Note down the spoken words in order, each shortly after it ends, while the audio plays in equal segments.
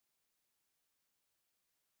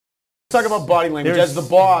Talk about body language. As the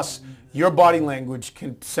boss, your body language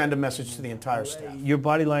can send a message to the entire staff. Your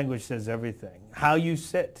body language says everything. How you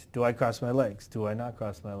sit. Do I cross my legs? Do I not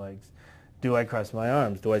cross my legs? Do I cross my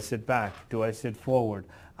arms? Do I sit back? Do I sit forward?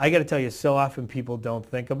 I got to tell you, so often people don't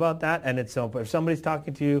think about that, and it's so important. If somebody's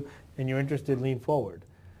talking to you and you're interested, lean forward.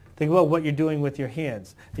 Think about what you're doing with your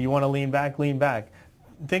hands. Do you want to lean back? Lean back.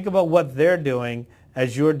 Think about what they're doing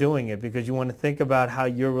as you're doing it, because you want to think about how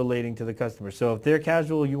you're relating to the customer. So if they're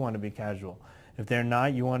casual, you want to be casual. If they're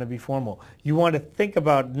not, you want to be formal. You want to think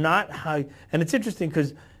about not how, and it's interesting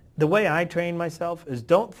because the way I train myself is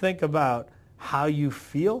don't think about how you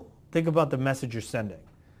feel, think about the message you're sending.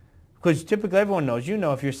 Because typically everyone knows, you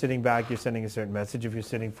know, if you're sitting back, you're sending a certain message. If you're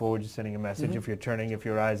sitting forward, you're sending a message. If you're turning, if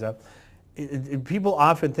your eyes up. People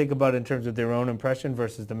often think about it in terms of their own impression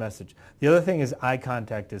versus the message. The other thing is eye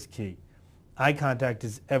contact is key. Eye contact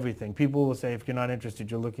is everything. People will say, if you're not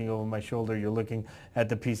interested, you're looking over my shoulder, you're looking at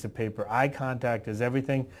the piece of paper. Eye contact is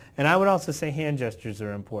everything. And I would also say hand gestures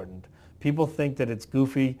are important. People think that it's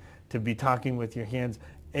goofy to be talking with your hands.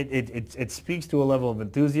 It speaks to a level of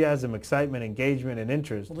enthusiasm, excitement, engagement, and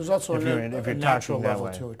interest. Well, there's also a natural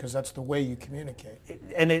level to it, because that's the way you communicate.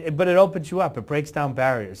 But it opens you up. It breaks down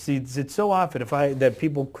barriers. See, it's so often that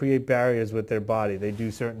people create barriers with their body. They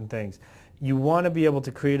do certain things. You want to be able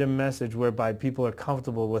to create a message whereby people are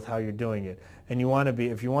comfortable with how you're doing it. And you want to be,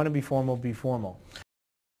 if you want to be formal, be formal.